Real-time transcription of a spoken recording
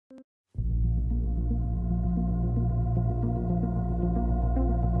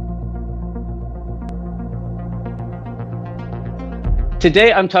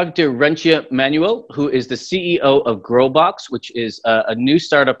Today, I'm talking to Renshia Manuel, who is the CEO of Growbox, which is a new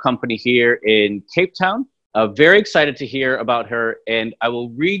startup company here in Cape Town. Very excited to hear about her, and I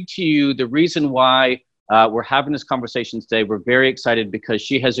will read to you the reason why we're having this conversation today. We're very excited because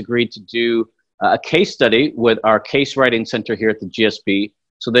she has agreed to do a case study with our case writing center here at the GSB.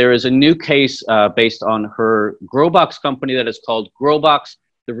 So there is a new case based on her Growbox company that is called Growbox,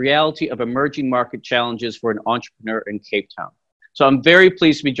 the reality of emerging market challenges for an entrepreneur in Cape Town. So I'm very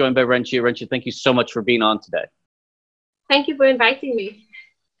pleased to be joined by Renshia. Renshia, thank you so much for being on today. Thank you for inviting me.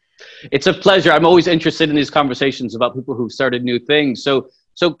 It's a pleasure. I'm always interested in these conversations about people who've started new things. So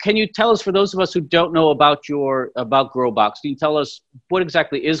can you tell us, for those of us who don't know about Growbox, can you tell us what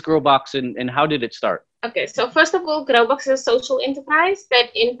exactly is Growbox and how did it start? Okay, so first of all, Growbox is a social enterprise that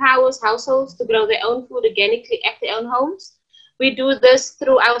empowers households to grow their own food organically at their own homes. We do this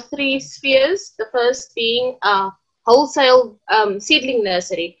through our three spheres. The first being wholesale seedling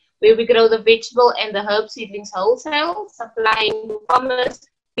nursery, where we grow the vegetable and the herb seedlings wholesale, supplying to farmers,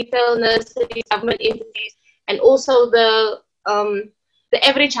 retail nurseries, government entities, and also the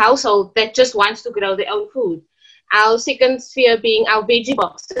average household that just wants to grow their own food. Our second sphere being our veggie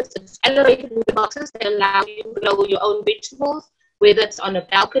boxes. It's elevated veggie boxes that allow you to grow your own vegetables, whether it's on a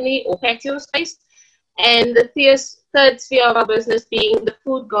balcony or patio space. And the third sphere of our business being the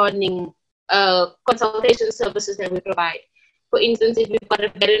food gardening consultation services that we provide. For instance, if you've got a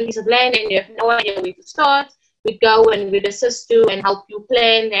barren piece of land and you have no idea where to start, we go and we'd assist you and help you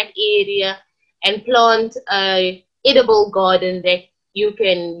plan that area and plant a edible garden that you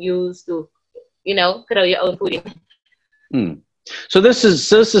can use to, grow your own food in. So this is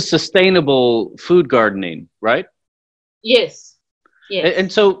sustainable food gardening, right? Yes. Yes. And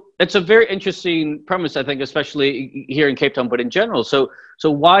so it's a very interesting premise, I think, especially here in Cape Town, but in general. So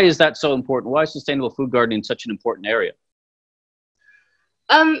why is that so important? Why is sustainable food gardening such an important area?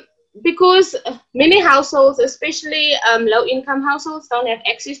 Because many households, especially low-income households, don't have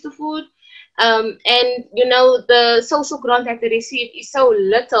access to food. And, the social grant that they receive is so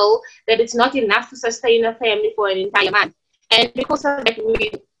little that it's not enough to sustain a family for an entire month. And because of that,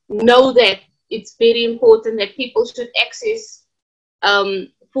 we know that it's very important that people should access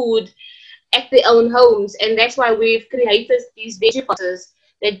food at their own homes, and that's why we've created these veggie boxes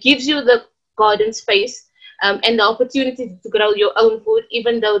that gives you the garden space and the opportunity to grow your own food,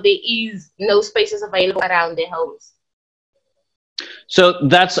 even though there is no spaces available around their homes. So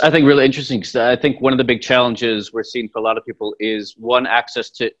that's, I think, really interesting, because I think one of the big challenges we're seeing for a lot of people is, one, access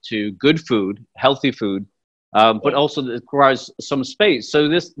to good food, healthy food, but also it requires some space. So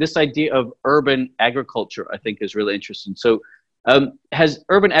this idea of urban agriculture, I think, is really interesting. So has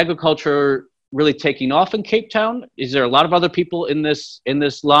urban agriculture really taken off in Cape Town? Is there a lot of other people in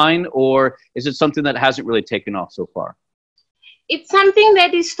this line, or is it something that hasn't really taken off so far? It's something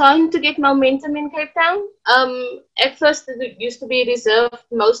that is starting to get momentum in Cape Town. At first, it used to be reserved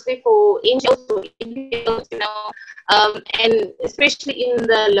mostly for NGOs or individuals, and especially in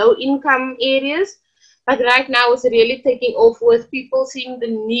the low-income areas. But right now, it's really taking off with people seeing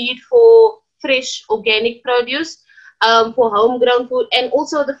the need for fresh organic produce, for homegrown food, and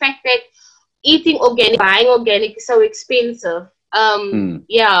also the fact that eating organic, buying organic is so expensive.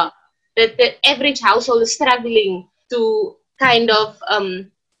 Yeah, that the average household is struggling to kind of,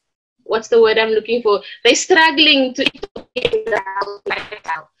 what's the word I'm looking for? They're struggling to eat in the house like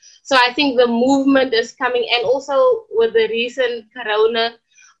that. So I think the movement is coming, and also with the recent corona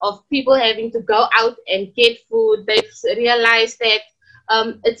of people having to go out and get food, they've realized that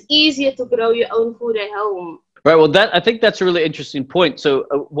it's easier to grow your own food at home. Right. Well, I think that's a really interesting point. So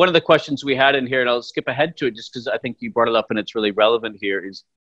one of the questions we had in here, and I'll skip ahead to it just because I think you brought it up and it's really relevant here, is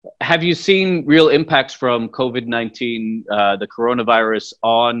have you seen real impacts from COVID-19, the coronavirus,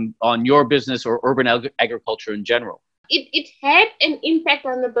 on your business or urban agriculture in general? It had an impact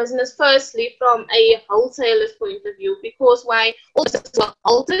on the business, firstly, from a wholesaler's point of view, because why all businesses were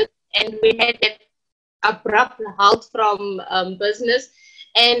halted and we had that abrupt halt from business.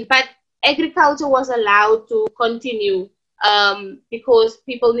 But agriculture was allowed to continue because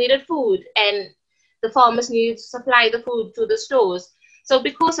people needed food and the farmers needed to supply the food to the stores. So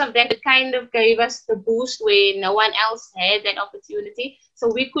because of that, it kind of gave us the boost where no one else had that opportunity.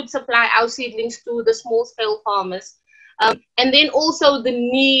 So we could supply our seedlings to the small-scale farmers. And then also the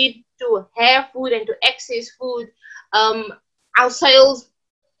need to have food and to access food. Our sales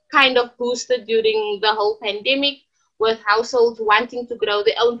kind of boosted during the whole pandemic, with households wanting to grow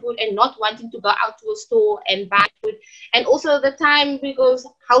their own food and not wanting to go out to a store and buy food. And also the time, because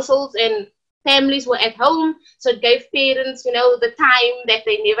households and families were at home, so it gave parents, the time that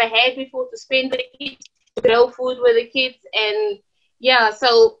they never had before to spend with the kids, to grow food with the kids. And yeah,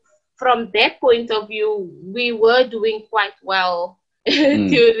 so from that point of view, we were doing quite well Mm.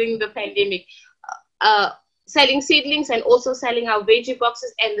 during the pandemic. Uh, Selling seedlings and also selling our veggie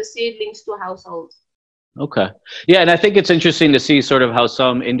boxes and the seedlings to households. Okay. Yeah, and I think it's interesting to see sort of how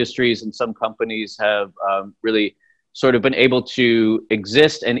some industries and some companies have really sort of been able to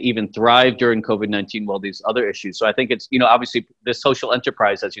exist and even thrive during COVID-19 while these other issues. So I think it's, obviously this social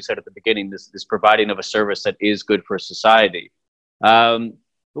enterprise, as you said at the beginning, this providing of a service that is good for society. Um,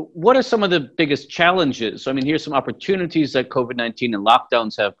 what are some of the biggest challenges? So, I mean, here's some opportunities that COVID-19 and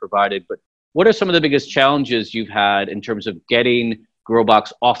lockdowns have provided, but what are some of the biggest challenges you've had in terms of getting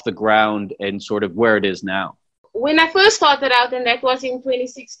Growbox off the ground and sort of where it is now? When I first started out, and that was in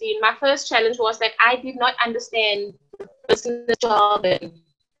 2016, my first challenge was that I did not understand the business jargon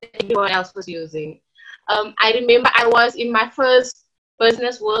that everyone else was using. I remember I was in my first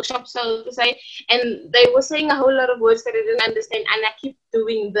business workshop, so to say, and they were saying a whole lot of words that I didn't understand, and I keep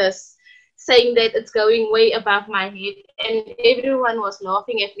doing this, saying that it's going way above my head, and everyone was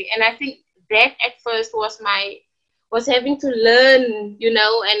laughing at me. And I think that at first was having to learn,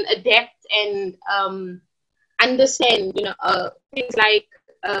 and adapt and understand, things like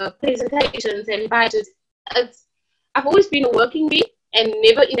presentations and budgets. I've always been a working bee and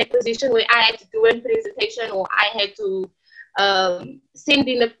never in a position where I had to do a presentation or I had to send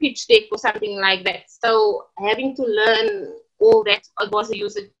in a pitch deck or something like that. So having to learn all that was a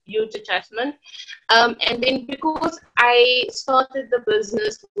huge adjustment. And then because I started the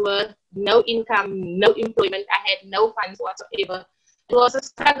business with no income, no employment, I had no funds whatsoever. It was a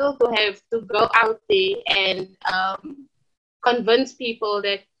struggle to have to go out there and convince people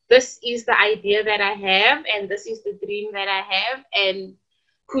that this is the idea that I have and this is the dream that I have, and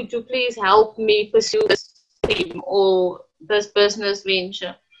could you please help me pursue this dream or this business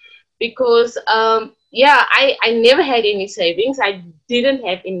venture? Because I never had any savings. I didn't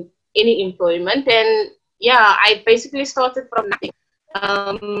have any employment, and I basically started from nothing.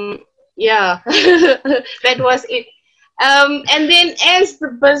 That was it. And then as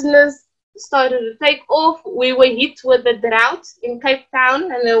the business started to take off, we were hit with the drought in Cape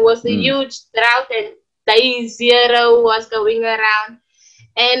Town, and there was a huge drought, and day zero was going around.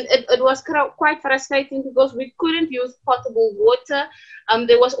 And it was quite frustrating because we couldn't use potable water.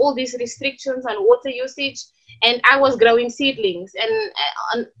 There was all these restrictions on water usage, and I was growing seedlings.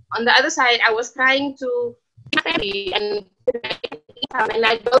 And on the other side, I was trying to family and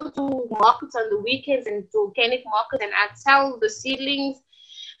I go to markets on the weekends and to organic markets, and I'd sell the seedlings.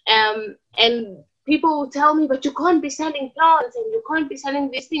 And people would tell me, but you can't be selling plants and you can't be selling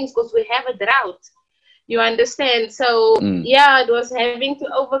these things because we have a drought. You understand? So it was having to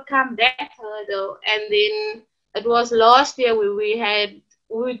overcome that hurdle. And then it was last year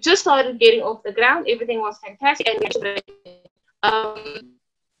we just started getting off the ground. Everything was fantastic, and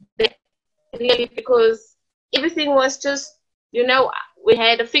that really, because everything was just, we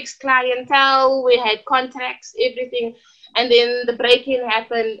had a fixed clientele, we had contracts, everything, and then the break-in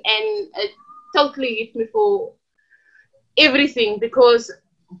happened, and it totally hit me for everything, because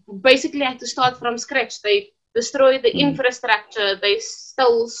basically I had to start from scratch. They destroyed the infrastructure, they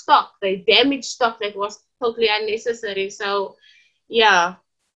stole stock, they damaged stock that was totally unnecessary. So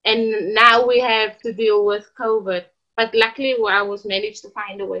and now we have to deal with COVID, but luckily I was managed to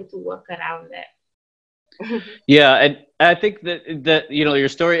find a way to work around that. Yeah, and I think that your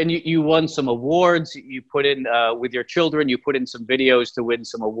story, and you won some awards. You put in with your children, you put in some videos to win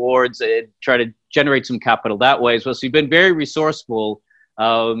some awards and try to generate some capital that way as well. So you've been very resourceful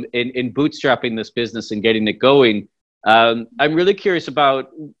in bootstrapping this business and getting it going. I'm really curious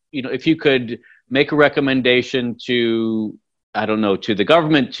about, if you could make a recommendation to, I don't know, to the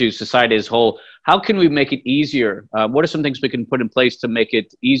government, to society as a whole. How can we make it easier? What are some things we can put in place to make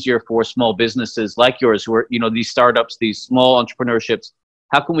it easier for small businesses like yours, who are, these startups, these small entrepreneurships?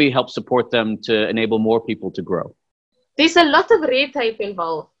 How can we help support them to enable more people to grow? There's a lot of red tape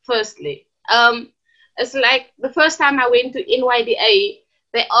involved, firstly. It's like the first time I went to NYDA,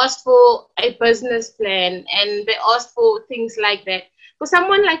 they asked for a business plan and they asked for things like that. For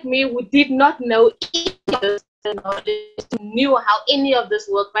someone like me who did not know any of this, knew how any of this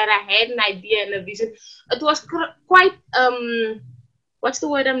worked, but I had an idea and a vision. It was quite what's the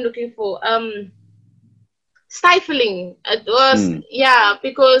word I'm looking for? Stifling. It was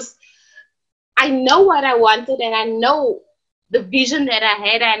because I know what I wanted and I know the vision that I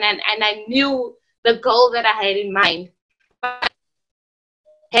had, and I knew the goal that I had in mind. But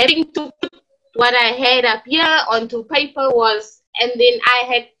having to put what I had up here onto paper and then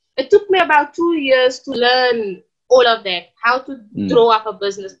it took me about 2 years to learn all of that, how to draw up a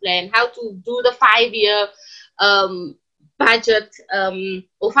business plan, how to do the 5-year budget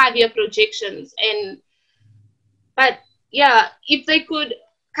or 5-year projections. But yeah, if they could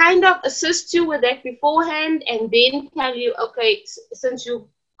kind of assist you with that beforehand and then tell you, okay, since you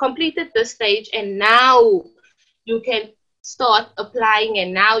completed this stage and now you can start applying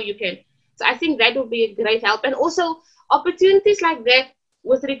and now you can. So I think that would be a great help. And also opportunities like that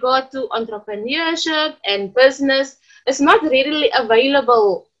with regard to entrepreneurship and business is not readily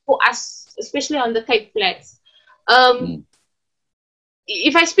available for us, especially on the Cape Flats.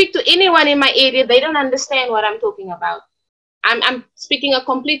 If I speak to anyone in my area, they don't understand what I'm talking about. I'm speaking a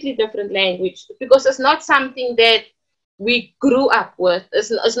completely different language because it's not something that we grew up with.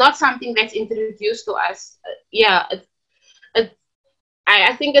 It's not something that's introduced to us.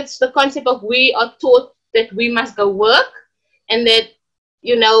 I think it's the concept of we are taught that we must go work and that,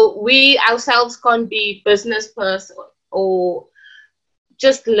 you know, we ourselves can't be business person or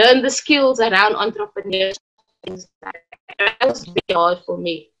just learn the skills around entrepreneurship. That was very hard for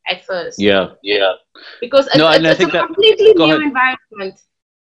me at first. Yeah. Because it's a completely new environment.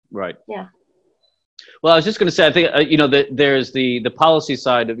 Right. Yeah. Well, I was just going to say, I think, you know, that there's the policy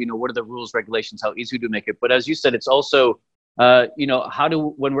side of, you know, what are the rules, regulations, how easy to make it. But as you said, it's also, you know,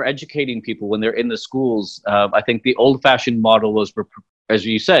 when we're educating people, when they're in the schools, I think the old fashioned model was, as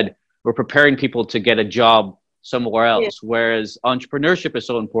you said, we're preparing people to get a job somewhere else, whereas entrepreneurship is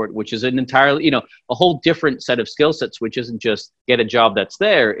so important, which is an entirely, you know, a whole different set of skill sets, which isn't just get a job that's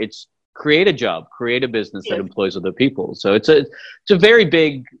there, it's create a job, create a business that employs other people. So it's a very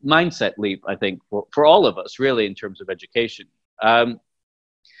big mindset leap, I think, for all of us, really, in terms of education. I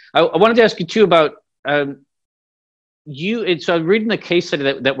wanted to ask you too about so I'm reading the case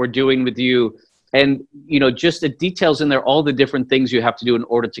study that we're doing with you, and, you know, just the details in there, all the different things you have to do in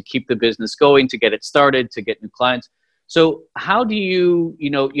order to keep the business going, to get it started, to get new clients. So how do you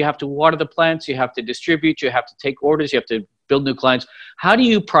know, you have to water the plants, you have to distribute, you have to take orders, you have to build new clients. How do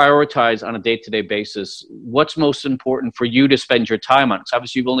you prioritize on a day-to-day basis what's most important for you to spend your time on? Because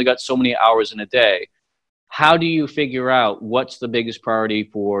obviously you've only got so many hours in a day. How do you figure out what's the biggest priority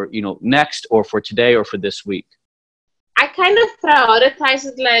for, you know, next or for today or for this week? I kind of prioritize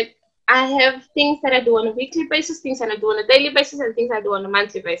it like I have things that I do on a weekly basis, things that I do on a daily basis, and things I do on a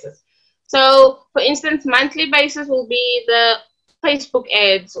monthly basis. So, for instance, monthly basis will be the Facebook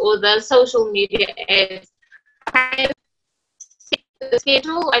ads or the social media ads. I set the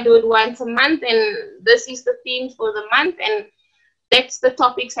schedule. I do it once a month, and this is the themes for the month, and that's the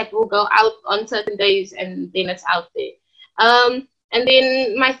topics that will go out on certain days, and then it's out there. And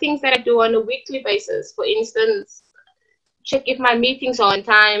then my things that I do on a weekly basis, for instance, check if my meetings are on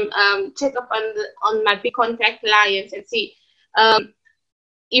time, check up on my big contact clients and see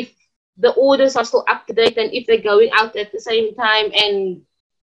if the orders are still up to date and if they're going out at the same time, and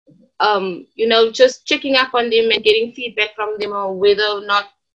you know, just checking up on them and getting feedback from them on whether or not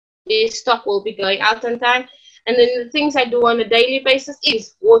the stock will be going out on time. And then the things I do on a daily basis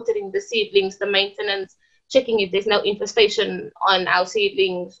is watering the seedlings, the maintenance, checking if there's no infestation on our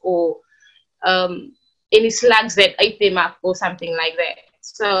seedlings or any slugs that ate them up or something like that.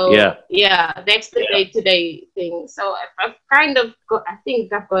 So yeah, that's the day-to-day thing. So I've kind of I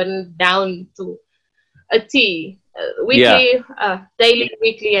think I've gotten down to a T, weekly, daily,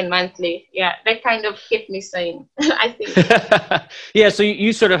 weekly, and monthly. Yeah, that kind of kept me sane, I think. Yeah, so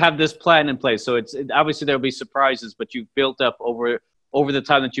you sort of have this plan in place. So it's obviously there'll be surprises, but you've built up over the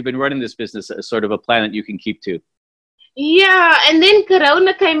time that you've been running this business as sort of a plan that you can keep to. Yeah, and then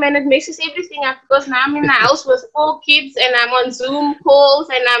Corona came and it messes everything up because now I'm in the house with 4 kids and I'm on Zoom calls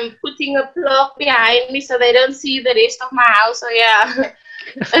and I'm putting a plug behind me so they don't see the rest of my house. So yeah.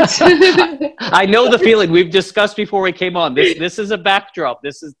 I know the feeling. We've discussed before we came on. This is a backdrop.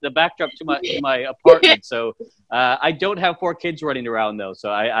 This is the backdrop to my apartment. So I don't have 4 kids running around though.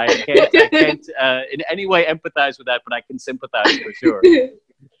 So I can't in any way empathize with that, but I can sympathize for sure.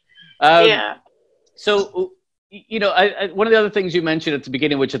 Yeah. So, you know, one of the other things you mentioned at the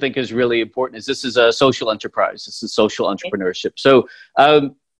beginning, which I think is really important, is this is a social enterprise. This is social entrepreneurship. So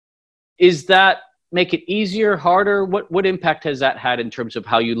is that make it easier, harder? What impact has that had in terms of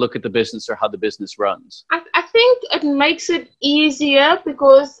how you look at the business or how the business runs? I think it makes it easier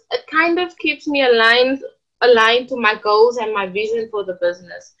because it kind of keeps me aligned to my goals and my vision for the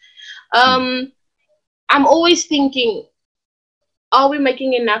business. I'm always thinking, are we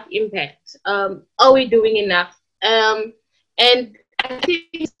making enough impact? Are we doing enough? And I think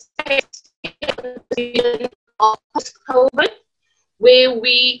post-COVID, where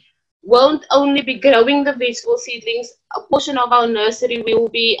we won't only be growing the vegetable seedlings, a portion of our nursery we will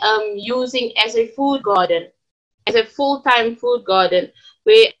be using as a food garden, as a full-time food garden,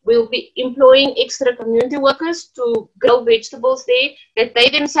 where we'll be employing extra community workers to grow vegetables there that they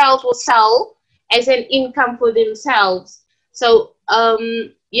themselves will sell as an income for themselves. So,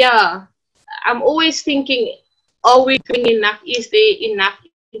 yeah, I'm always thinking, are we doing enough? Is there enough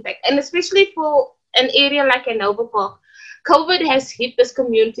impact? And especially for an area like Hanover Park, COVID has hit this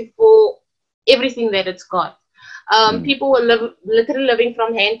community for everything that it's got. People were literally living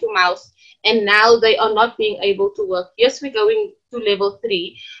from hand to mouth, and now they are not being able to work. Yes, we're going to level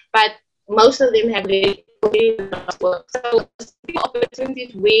 3, but most of them have very lost work. So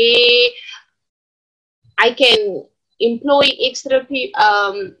opportunities where I can employ extra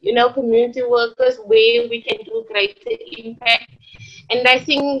people, community workers, where we can do greater impact. And I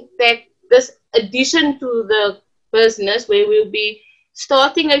think that this addition to the business, where we'll be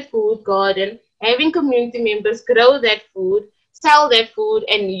starting a food garden, having community members grow that food, sell that food,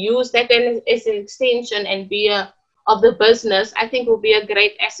 and use that as an extension and be of the business, I think will be a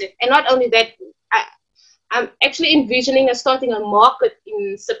great asset. And not only that, I'm actually envisioning starting a market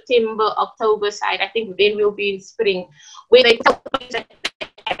in September, October side. I think then we'll be in spring, where they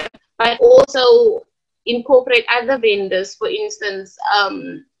but also incorporate other vendors, for instance,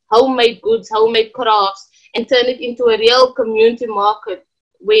 homemade goods, homemade crafts, and turn it into a real community market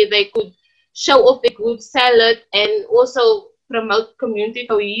where they could show off their goods, sell it, and also promote community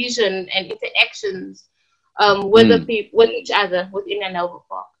cohesion and interactions with each other within Hanover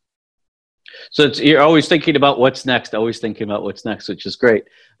Park. So you're always thinking about what's next, which is great.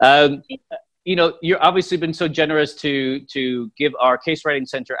 You've obviously been so generous to give our case writing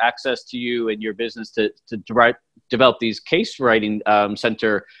center access to you and your business to develop these case writing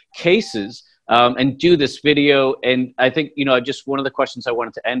center cases and do this video. And I think, just one of the questions I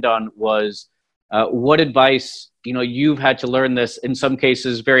wanted to end on was what advice, you've had to learn this in some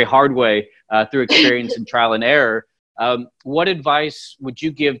cases very hard way through experience and trial and error. What advice would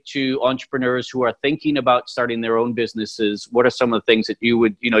you give to entrepreneurs who are thinking about starting their own businesses? What are some of the things that you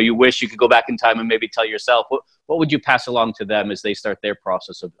would, you wish you could go back in time and maybe tell yourself? What would you pass along to them as they start their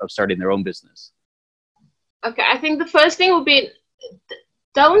process of starting their own business? Okay, I think the first thing would be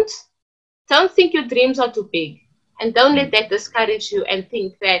don't think your dreams are too big, and don't let that discourage you and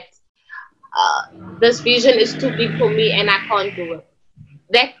think that this vision is too big for me and I can't do it.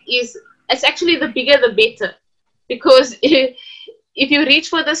 It's actually the bigger the better. Because if you reach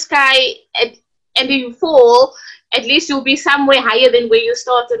for the sky and you fall, at least you'll be somewhere higher than where you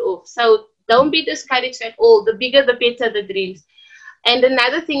started off. So don't be discouraged at all. The bigger, the better the dreams. And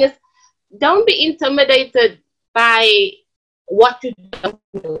another thing is, don't be intimidated by what you don't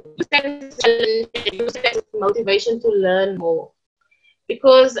know. Use that as motivation to learn more.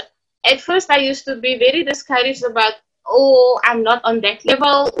 Because at first I used to be very discouraged about, I'm not on that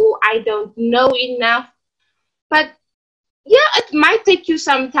level, or I don't know enough. But yeah, it might take you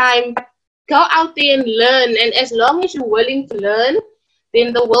some time. But go out there and learn. And as long as you're willing to learn,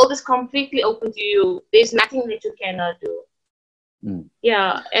 then the world is completely open to you. There's nothing that you cannot do.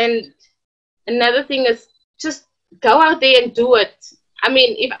 Yeah. And another thing is just go out there and do it. I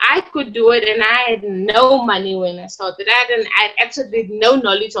mean, if I could do it and I had no money when I started that, and I had absolutely no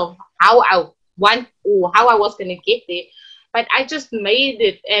knowledge of how I was going to get there, but I just made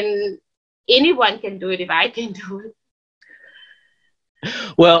it, and anyone can do it if I can do it.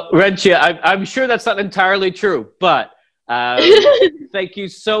 Well, Renshia, I'm sure that's not entirely true, but thank you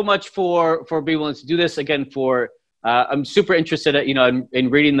so much for being willing to do this. Again, I'm super interested in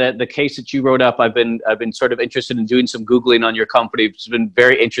reading the case that you wrote up. I've been sort of interested in doing some Googling on your company. It's been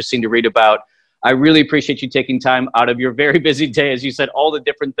very interesting to read about. I really appreciate you taking time out of your very busy day, as you said, all the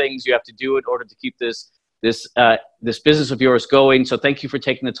different things you have to do in order to keep this business of yours going. So thank you for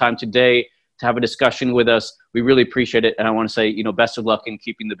taking the time today to have a discussion with us. We really appreciate it. And I want to say, best of luck in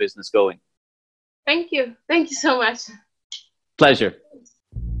keeping the business going. Thank you. Thank you so much. Pleasure.